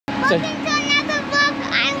Welcome to another vlog.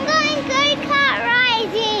 I'm going go-kart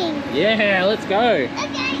riding. Yeah, let's go.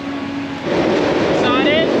 Okay.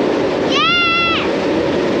 Excited? Yeah!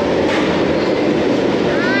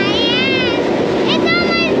 I am. It's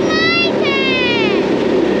almost my turn.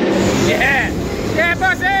 Yeah! Yeah,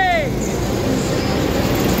 bossy!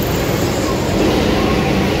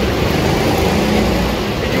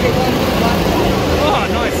 Oh,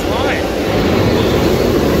 nice slide.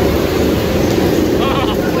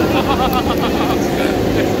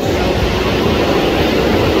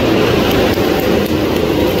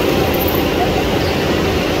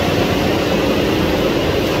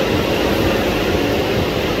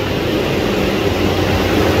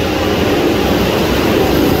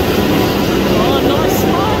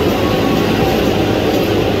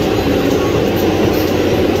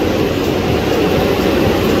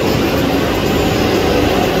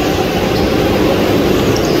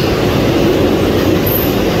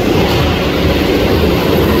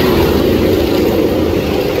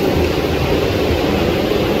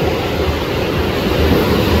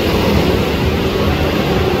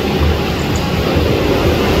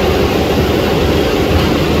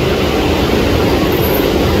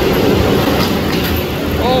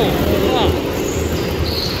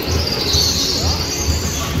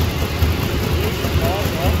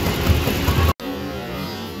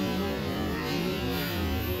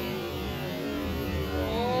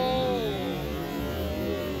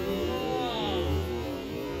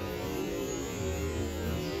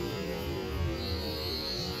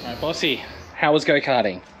 Bossy, how was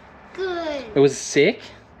go-karting? Good. It was sick?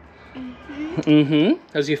 It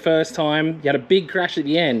was your first time. You had a big crash at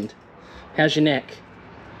the end. How's your neck?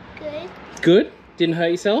 Good. Good? Didn't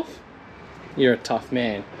hurt yourself? You're a tough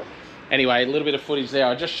man. Anyway, a little bit of footage there.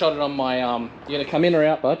 I just shot it on my, you gonna come in or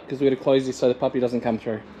out, bud? Because we're gonna close this so the puppy doesn't come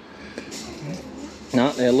through.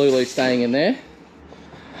 No, there, Lulu's staying in there.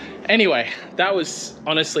 Anyway, that was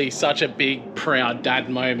honestly such a big, proud dad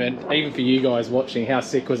moment. Even for you guys watching, how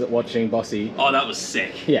sick was it watching Bossy? Oh, that was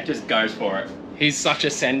sick. Yeah. Just goes for it. He's such a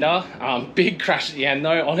sender. Big crash at the end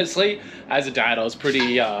though. Honestly, as a dad, I was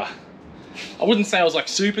pretty, I wouldn't say I was like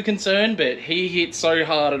super concerned, but he hit so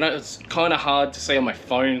hard. I know it's kind of hard to see on my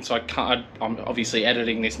phone, so I can't, I'm obviously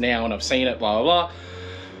editing this now and I've seen it, blah, blah, blah.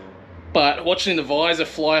 But watching the visor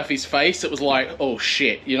fly off his face, it was like, oh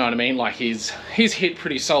shit, you know what I mean? Like he's hit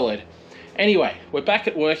pretty solid. Anyway, we're back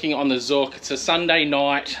at working on the Zook. It's a Sunday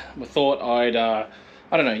night. We thought I'd, I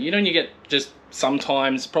don't know, you know when you get just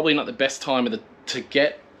sometimes, probably not the best time of to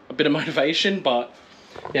get a bit of motivation, but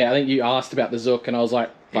yeah, I think you asked about the Zook and I was like,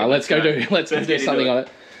 well, let's go do something on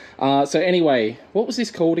it. So anyway, what was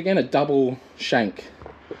this called again? A double shank.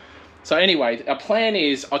 So anyway, our plan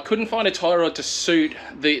is, I couldn't find a tie rod to suit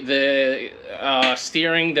the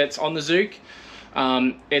steering that's on the Zook.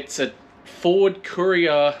 It's a Ford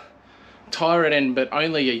Courier tie rod end, but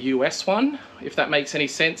only a US one, if that makes any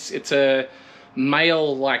sense. It's a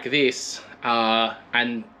male like this,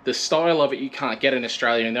 and the style of it you can't get in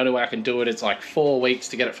Australia, and the only way I can do it is like 4 weeks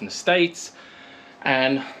to get it from the States.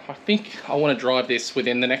 And I think I want to drive this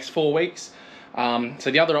within the next 4 weeks. So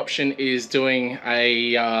the other option is doing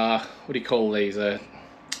a, what do you call these?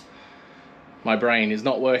 My brain is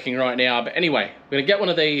not working right now. But anyway, we're going to get one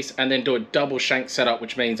of these and then do a double shank setup,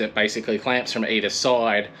 which means it basically clamps from either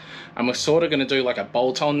side. And we're sort of going to do like a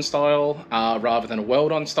bolt-on style rather than a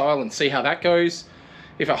weld-on style and see how that goes.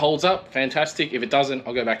 If it holds up, fantastic. If it doesn't,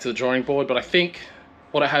 I'll go back to the drawing board. But I think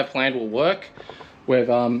what I have planned will work. We've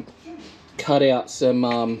cut out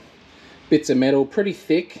some bits of metal, pretty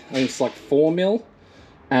thick. I think it's like 4mm,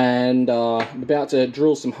 and I'm about to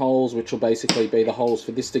drill some holes, which will basically be the holes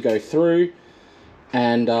for this to go through,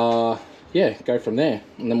 and yeah, go from there.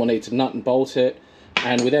 And then we'll need to nut and bolt it,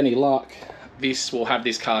 and with any luck, this will have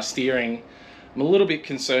this car steering. I'm a little bit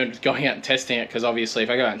concerned with going out and testing it, because obviously if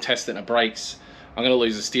I go out and test it and it breaks, I'm going to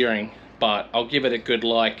lose the steering. But I'll give it a good,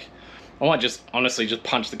 like, I might just honestly just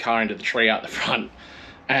punch the car into the tree out the front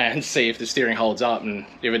and see if the steering holds up, and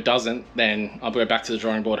if it doesn't, then I'll go back to the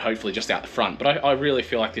drawing board, hopefully just out the front. But I really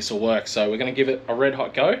feel like this will work, so we're going to give it a red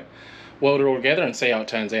hot go, weld it all together and see how it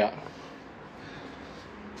turns out.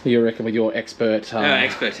 You reckon with your expert...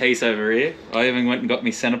 expertise over here. I even went and got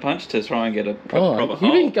me centre punch to try and get a proper hole.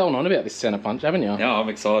 You've been going on about this centre punch, haven't you? Yeah, I'm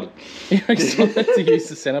excited. You're excited to use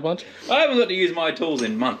the centre punch? I haven't got to use my tools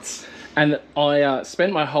in months. And I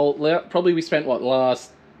spent my whole... Probably we spent, what,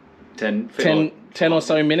 last... 10 or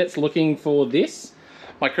so minutes looking for this,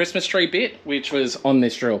 my Christmas tree bit, which was on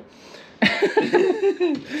this drill.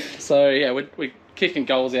 So yeah, we're kicking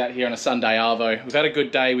goals out here on a Sunday arvo. We've had a good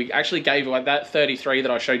day. We actually gave away that 33 that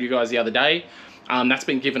I showed you guys the other day. That's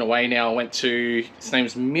been given away now. I went to, his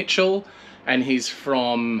name's Mitchell, and he's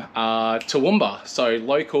from Toowoomba, so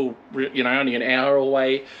local, you know, only an hour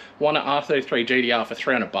away. Won an R33 GDR for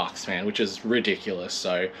 $300, man, which is ridiculous.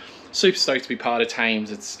 So super stoked to be part of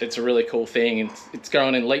Thames. It's a really cool thing, and it's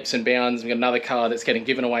going in leaps and bounds. We've got another car that's getting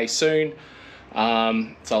given away soon,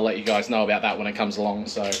 so I'll let you guys know about that when it comes along.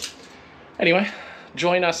 So anyway,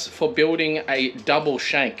 join us for building a double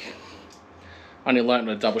shank. I only learned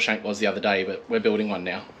what a double shank was the other day, but we're building one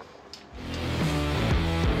now.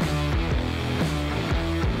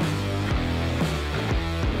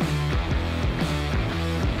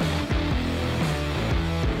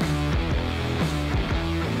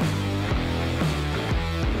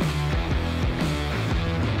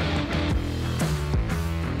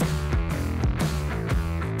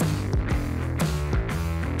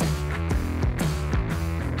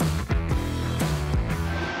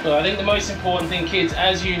 So I think the most important thing, kids,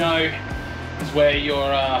 as you know, is wear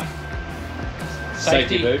your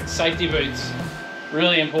safety boots.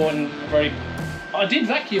 Really important. I did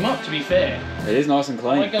vacuum up, to be fair. It is nice and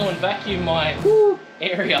clean. I go and vacuum my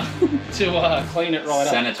area to clean it right up.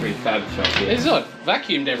 Sanitary fab shop here. It's like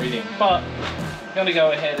vacuumed everything, but I'm gonna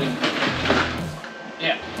go ahead and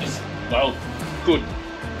yeah, just, well, good.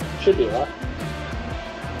 Should be right.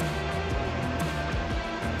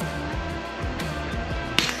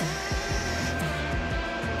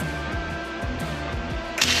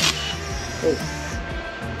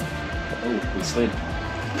 Oh, we slid.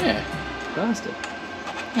 Yeah. Bastard.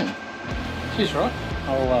 She's right.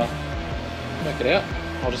 I'll work it out.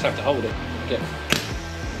 I'll just have to hold it. Get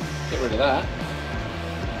rid of that.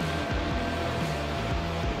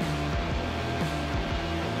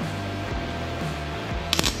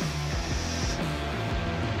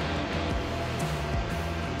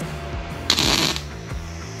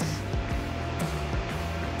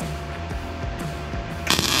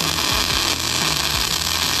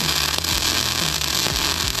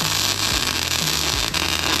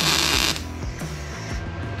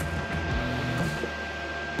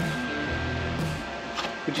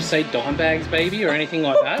 Would you say dime bags, baby, or anything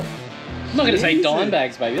like that? I'm not going to say dime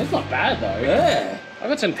bags, baby. That's not bad, though. Yeah. I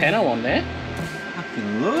got some Pano on there.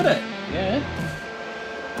 Fucking love it. Yeah.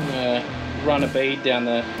 I'm going to run a bead down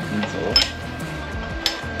the... That's all.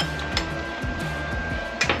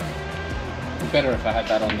 Better if I had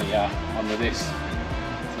that on the this. Is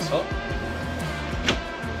this hot?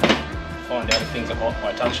 Find out if things are hot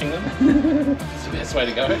by touching them. It's the best way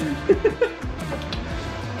to go.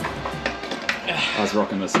 I was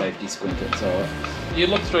rocking the safety squinter, so... You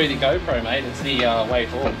look through the GoPro, mate. It's the way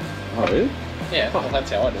forward. Oh, really? Yeah, well,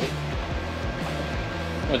 that's how I do it.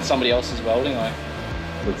 When somebody else is welding, I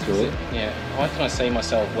Look through it. Yeah, why can I see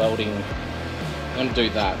myself welding? I'm going to do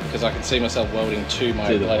that because I can see myself welding to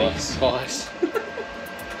my bloody device.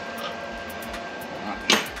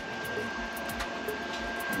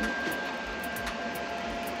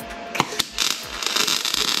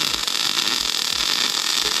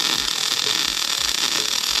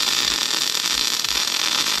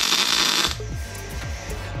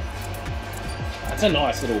 That's a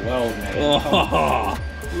nice little weld, man. Oh,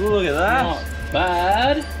 look at that. Not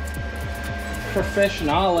bad.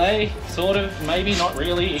 Professional, eh? Sort of, maybe, not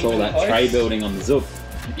really. It's all that tray building on the Zook.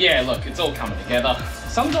 Yeah, look, it's all coming together.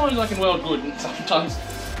 Sometimes I can weld good, and sometimes,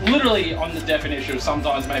 literally on the definition of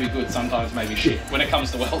sometimes maybe good, sometimes maybe shit, when it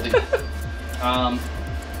comes to welding. How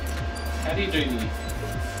do you do the... Do you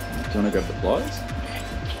want to grab the pliers?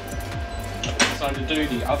 So to do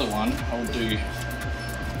the other one, I'll do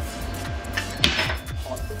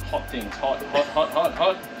hot things. Hot.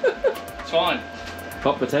 It's fine.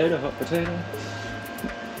 Hot potato, hot potato.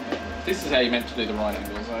 This is how you're meant to do the right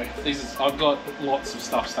angle. So I've got lots of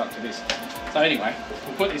stuff stuck to this. So anyway,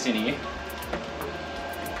 we'll put this in here.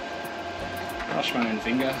 Brush my own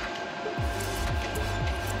finger.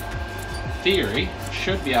 Theory,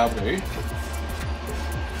 should be able to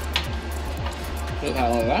put that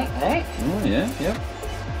like that, alright? Oh yeah, yep.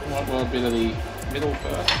 Might weld a bit of the middle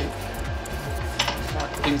first.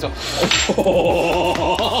 Things are...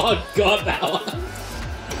 Oh, got that one.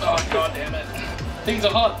 Oh, god damn it. Things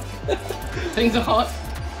are hot. Things are hot.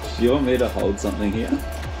 Do you want me to hold something here?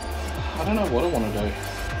 I don't know what I want to do.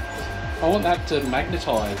 I want that to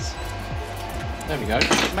magnetise. There we go,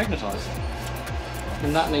 magnetise.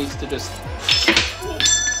 And that needs to just...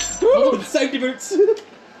 Oh, the safety boots.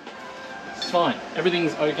 It's fine.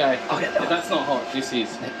 Everything's okay. Okay. If that's not hot, this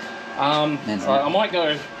is. Right, I might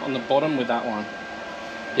go on the bottom with that one.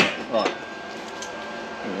 Yeah, right.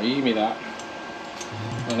 Anyway, you give me that.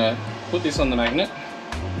 I'm gonna put this on the magnet.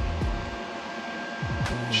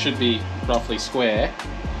 Should be roughly square.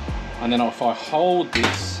 And then if I hold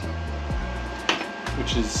this,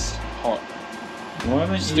 which is hot, Why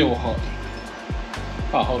haven't still you... hot.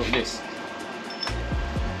 I'll hold it with this.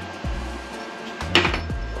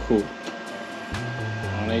 Cool.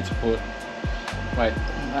 I need to put, wait,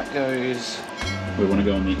 that goes, We want to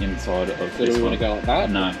go on the inside of do this we one. want to go like that?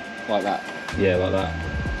 No. Like that? Yeah, like that.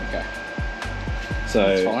 Okay, So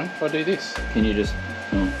that's fine. If I do this, can you just...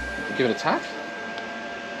 Oh. give it a tap.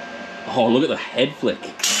 Oh, look at the head flick.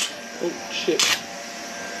 Oh shit.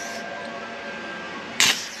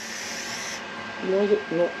 Why is it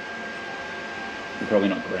not? You're probably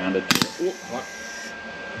not grounded. Oh, what?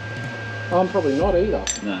 I'm probably not either.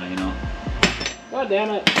 No, you're not. God damn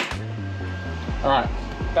it. Alright,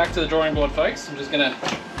 back to the drawing board, folks. I'm just gonna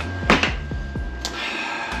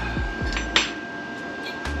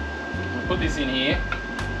put this in here.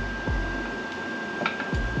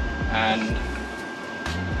 And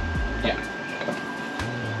yeah.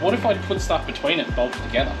 What if I put stuff between it and bolt it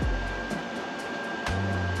together?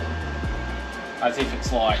 As if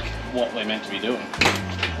it's like what we're meant to be doing.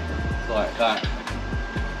 Like that.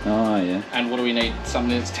 Oh, yeah. And what do we need?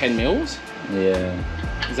 Something that's 10 mils? Yeah.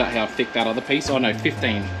 Is that how thick that other piece? Oh no,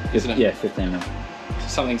 15, isn't it? Yeah, 15 mil.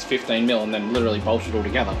 Something's 15 mil and then literally bolt it all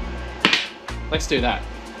together. Let's do that.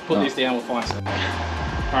 Put this down, we'll find some.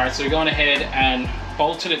 Alright, so we've gone ahead and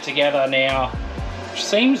bolted it together now. Which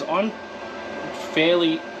seems I'm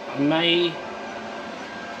fairly, do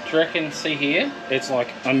you reckon, see here? It's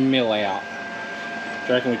like a mil out. Do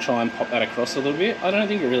you reckon we try and pop that across a little bit? I don't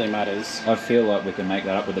think it really matters. I feel like we can make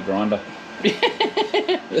that up with the grinder.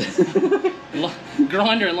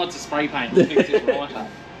 Grinder and lots of spray paint will fix this right up.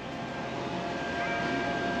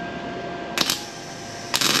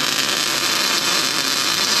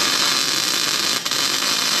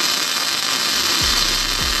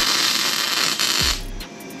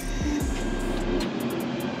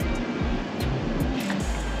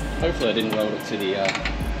 Hopefully I didn't weld it to the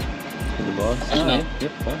box. Oh, no.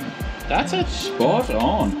 Yep, fine. That's a Spot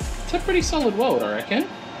on. It's a pretty solid weld, I reckon.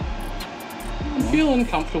 I'm feeling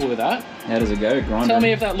comfortable with that. How does it go, grinder? Tell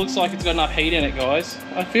me if that looks like it's got enough heat in it, guys.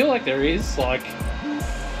 I feel like there is, like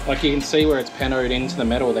you can see where it's penoed into the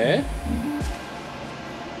metal there.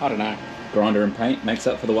 I don't know. Grinder and paint makes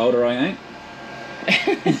up for the welder I ain't.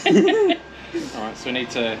 Alright, so we need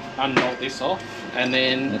to unbolt this off and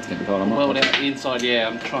then That's getting tight on my weld part. out the inside. Yeah,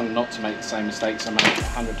 I'm trying not to make the same mistakes I made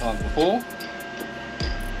 100 times before.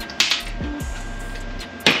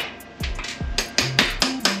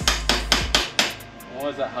 Why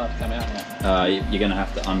is that hard to come out now? You're going to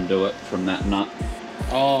have to undo it from that nut.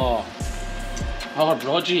 Oh,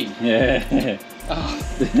 Rogie. Yeah. Oh.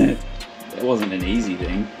 It wasn't an easy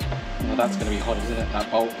thing. Well, that's going to be hot, isn't it,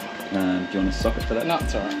 that bolt? Do you want a socket for that? No,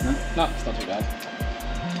 it's alright. No? No, it's not too bad.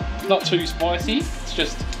 Not too spicy, it's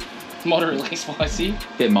just moderately spicy.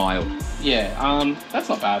 Bit mild. Yeah, that's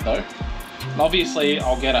not bad though. Obviously,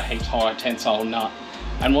 I'll get a heaps higher tensile nut,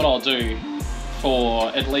 and what I'll do for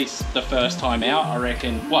at least the first time out, I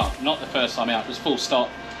reckon, well, not the first time out, just full stop,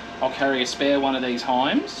 I'll carry a spare one of these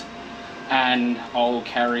Heims, and I'll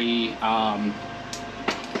carry, what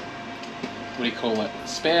do you call it,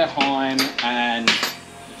 spare Heim and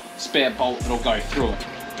spare bolt that'll go through it.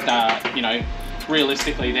 You know,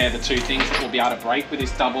 realistically, they're the two things that we'll be able to break with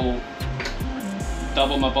this double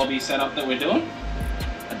my bobby setup that we're doing.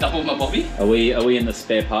 A double my bobby. Are we in the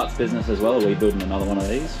spare parts business as well? Are we building another one of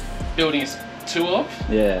these? Building two of?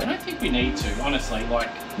 I Yeah. don't think we need to, honestly. Like,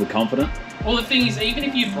 We're confident? well, the thing is, even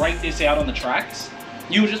if you break this out on the tracks,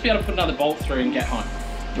 you'll just be able to put another bolt through and get home.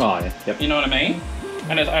 Oh, yeah. Yep. You know what I mean?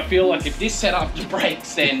 And I feel like if this setup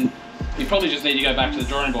breaks, then you probably just need to go back to the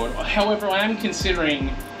drawing board. However, I am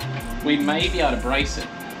considering we may be able to brace it.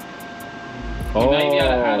 We may be able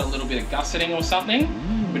to add a little bit of gusseting or something,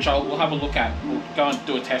 which we'll have a look at. We'll go and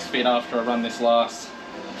do a test fit after I run this last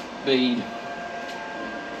bead.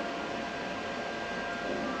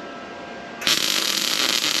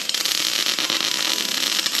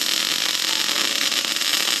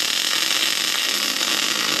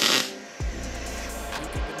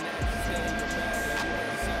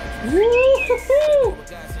 Woo-hoo-hoo!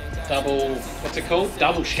 Double, what's it called?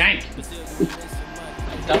 Double shank.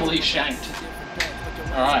 Doubly shanked.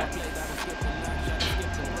 Alright.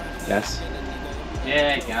 Gas?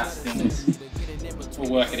 Yeah, gas things.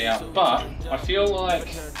 We'll work it out. But I feel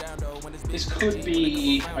like this could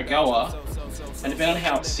be a goer, and depending on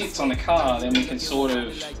how it sits on the car, then we can sort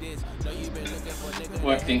of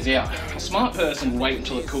work things out. A smart person will wait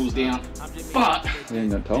until it cools down. But We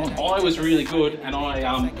ain't got time. I was really good and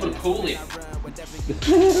I put a pool in.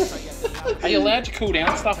 Are you allowed to cool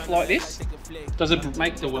down stuff like this? Does it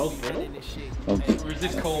make the weld brittle? Oh, Or is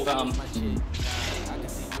this called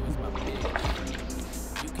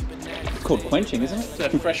it's called quenching, isn't it?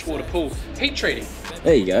 it's a freshwater pool? Heat treating.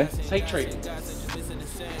 There you go. It's heat treating.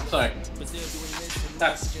 So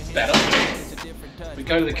that's better. We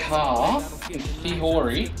go to the car. In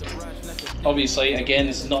theory, obviously, again,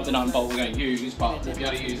 this is not the nut and bolt we're going to use, but we'll be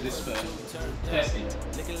able to use this for testing.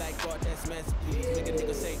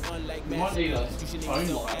 We might need a phone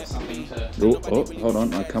light or something to. Oh, hold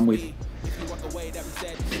on, I come with.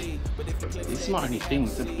 This is my only thing.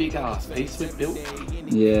 It's a big ass piece we've built.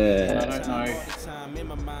 And Yeah. I don't know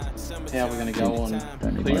how we're going to go on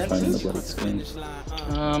Don't need my phone in the clearances. bloody screen.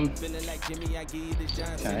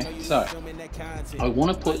 Okay, so I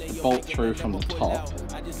want to put the bolt through from the top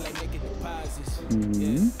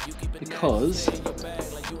because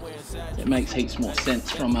it makes heaps more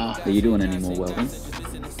sense from Are you doing any more welding?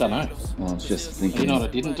 don't know. Well, I was just You thinking. know what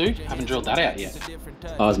I didn't do? Haven't drilled that out yet.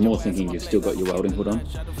 I was more thinking you've still got your welding hood on.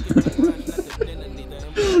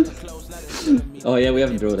 Oh yeah, we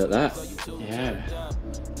haven't drilled at that. Yeah.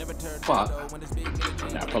 But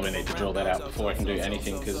I probably need to drill that out before I can do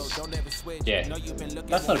anything because, yeah,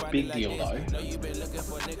 that's not a big deal though.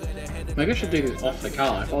 Maybe I should do it off the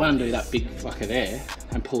car. If I undo that big fucker there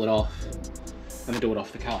and pull it off and then do it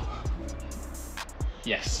off the car.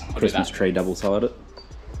 Yes, I'll Christmas do tree double-sided. that.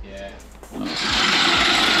 Yeah.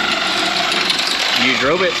 New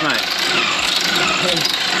drill bits, mate.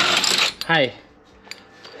 Hey.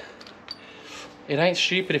 It ain't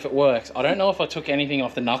stupid if it works. I don't know if I took anything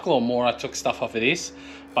off the knuckle or more I took stuff off of this,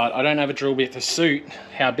 but I don't have a drill bit to suit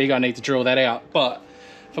how big I need to drill that out. But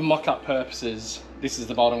for mock-up purposes, this is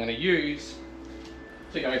the bolt I'm going to use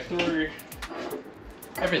to go through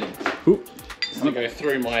everything. Ooh. To go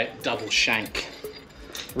through my double shank.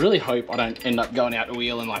 Really hope I don't end up going out the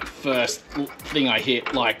wheel and like first thing I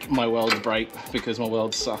hit, like my welds break because my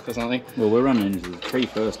welds suck or something. Well, we're running into the tree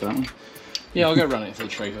first, aren't we? Yeah, I'll go run into the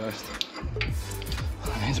tree first.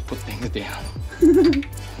 I need to put things down.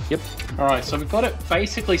 Yep. All right, so we've got it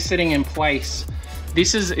basically sitting in place.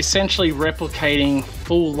 This is essentially replicating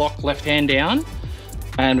full lock left hand down.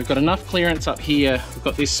 And we've got enough clearance up here. We've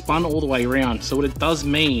got this spun all the way around. So what it does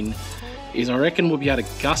mean is I reckon we'll be able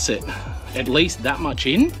to gusset at least that much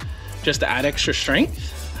in just to add extra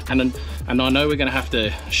strength. And I know we're gonna have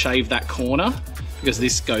to shave that corner because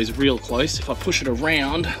this goes real close. If I push it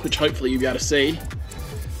around, which hopefully you'll be able to see,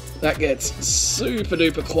 that gets super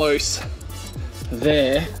duper close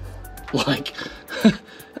there, like,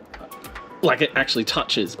 like it actually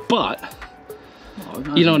touches, but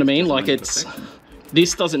you know what I mean? Like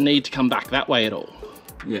this doesn't need to come back that way at all.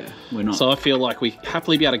 Yeah, we're not. So I feel like we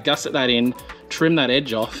happily be able to gusset that in, trim that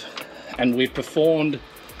edge off, and we've performed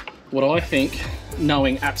what I think,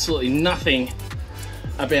 knowing absolutely nothing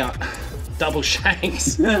about double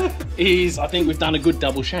shanks, is I think we've done a good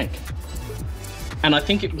double shank. And I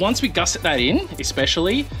think once we gusset that in,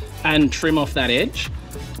 especially, and trim off that edge,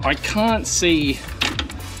 I can't see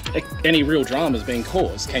any real dramas being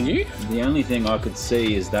caused, can you? The only thing I could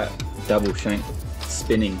see is that double shank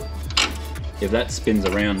spinning. If that spins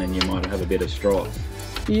around, then you might have a bit of strife.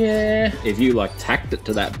 Yeah. If you like tacked it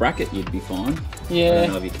to that bracket, you'd be fine. Yeah. I don't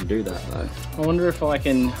know if you can do that though. I wonder if I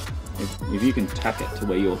can... If you can tack it to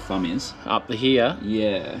where your thumb is. Up to here.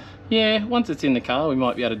 Yeah. Yeah, once it's in the car, we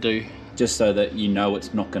might be able to do... Just so that you know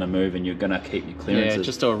it's not going to move and you're going to keep your clearances. Yeah,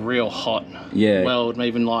 just do a real hot Yeah. weld,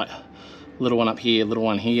 even like little one up here, little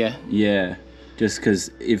one here. Yeah. Just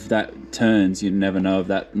because if that turns, you never know if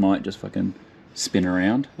that might just fucking spin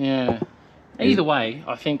around. Yeah. Either way,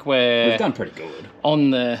 I think we've done pretty good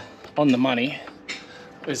on the money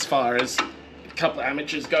as far as a couple of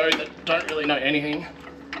amateurs go that don't really know anything.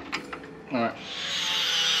 All right.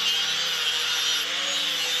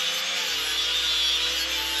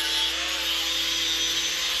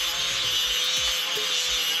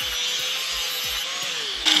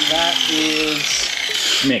 That is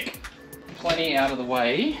Mick. plenty out of the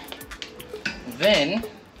way. Then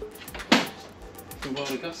we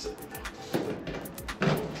weld a gusset,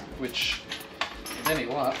 which, with any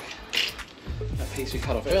luck, that piece we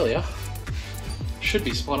cut off earlier should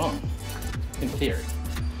be spot on, in theory.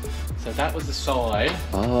 So that was the side.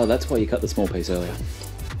 Oh, that's why you cut the small piece earlier.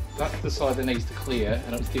 That's the side that needs to clear,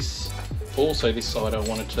 and it was this. Also, this side I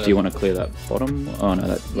wanted to. Do you want to clear that bottom? Oh no,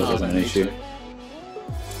 that No, I wasn't don't an need issue. to.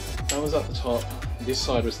 That was at the top. This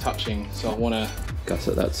side was touching, so I want to.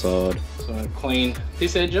 Gusset that side. So I'm going to clean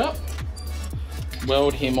this edge up,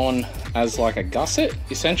 weld him on as like a gusset,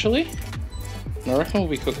 essentially. And I reckon we'll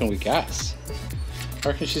be cooking with gas. I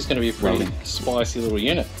reckon she's going to be a pretty spicy little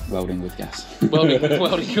unit. Welding with gas. Welding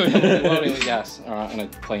with gas. All right, I'm going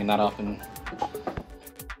to clean that up and...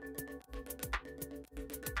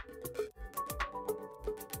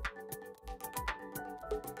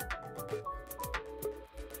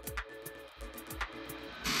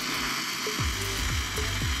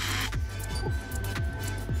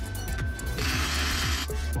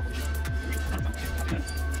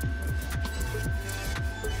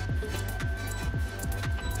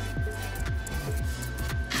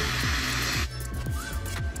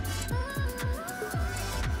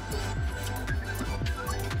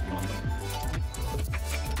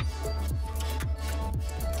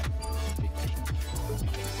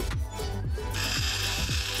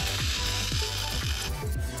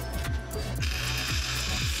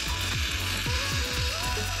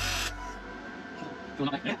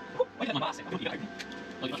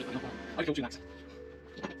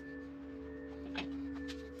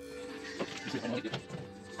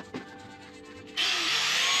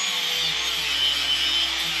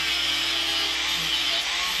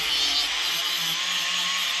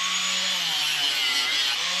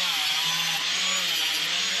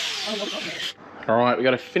 Alright, we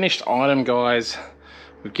got a finished item, guys.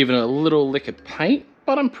 We've given it a little lick of paint,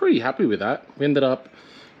 but I'm pretty happy with that. We ended up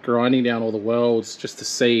grinding down all the welds just to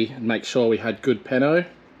see and make sure we had good peno.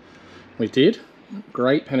 We did.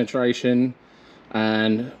 Great penetration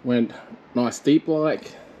and went nice deep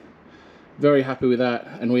like. Very happy with that.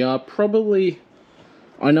 And we are probably,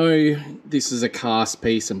 I know this is a cast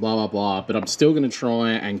piece and blah blah blah, but I'm still going to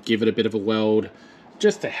try and give it a bit of a weld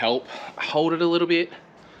just to help hold it a little bit.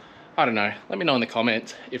 I don't know, let me know in the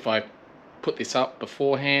comments if I put this up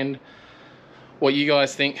beforehand, what you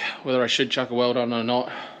guys think, whether I should chuck a weld on or not.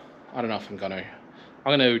 I don't know if I'm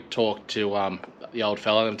gonna talk to the old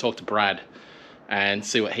fella. I'm gonna talk to Brad and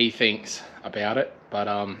see what he thinks about it, but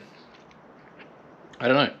I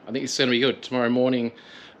don't know, I think it's gonna be good. Tomorrow morning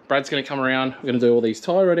Brad's gonna come around, we're gonna do all these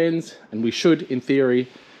tie rod ends, and we should in theory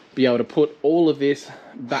be able to put all of this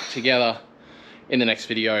back together in the next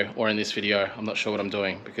video or in this video. I'm not sure what I'm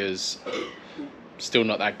doing because I'm still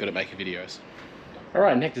not that good at making videos. All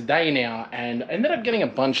right, next day now, and I ended up getting a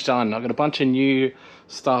bunch done. I've got a bunch of new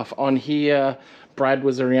stuff on here. Brad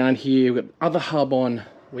was around here. We've got other hub on.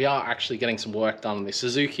 We are actually getting some work done on this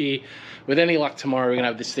Suzuki. With any luck tomorrow, we're gonna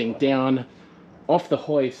have this thing down off the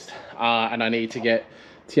hoist, and I need to get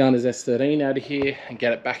Tiana's S13 out of here and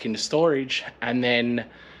get it back into storage, and then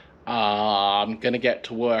I'm gonna get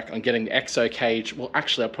to work on getting the EXO cage. Well,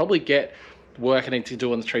 actually, I'll probably get work I need to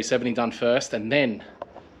do on the 370 done first, and then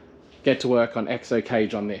get to work on EXO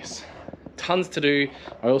cage on this. Tons to do.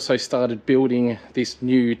 I also started building this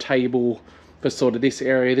new table for sort of this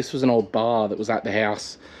area. This was an old bar that was at the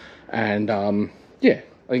house, and yeah,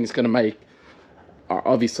 I think it's gonna make, I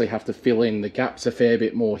obviously have to fill in the gaps a fair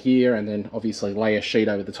bit more here, and then obviously lay a sheet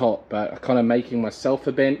over the top, but I'm kind of making myself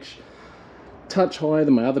a bench touch higher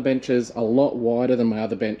than my other benches, a lot wider than my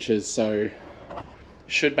other benches, so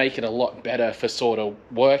should make it a lot better for sort of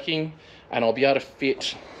working, and I'll be able to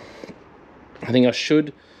fit, I think I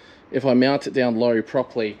should, if I mount it down low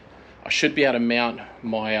properly, I should be able to mount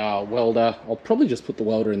my welder. I'll probably just put the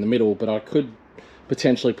welder in the middle, but I could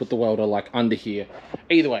potentially put the welder like under here.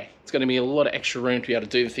 Either way, it's going to be a lot of extra room to be able to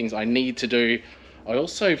do the things I need to do. I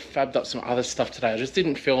also fabbed up some other stuff today. I just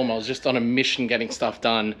didn't film. I was just on a mission getting stuff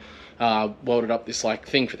done. Welded up this like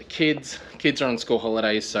thing for the kids. Kids are on school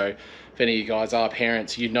holidays, so if any of you guys are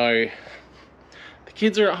parents, you know the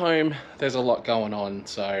kids are at home. There's a lot going on,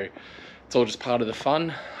 so it's all just part of the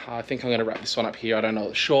fun. I think I'm going to wrap this one up here. I don't know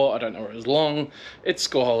it's short, I don't know it was long. It's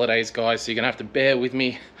school holidays, guys, so you're going to have to bear with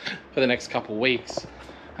me for the next couple of weeks.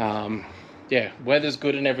 Yeah, weather's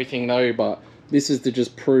good and everything though, but this is to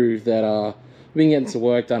just prove that we've been getting some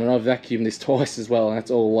work done, and I've vacuumed this twice as well, and that's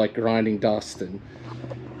all like grinding dust. And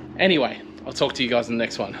anyway, I'll talk to you guys in the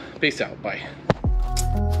next one. Peace out, bye.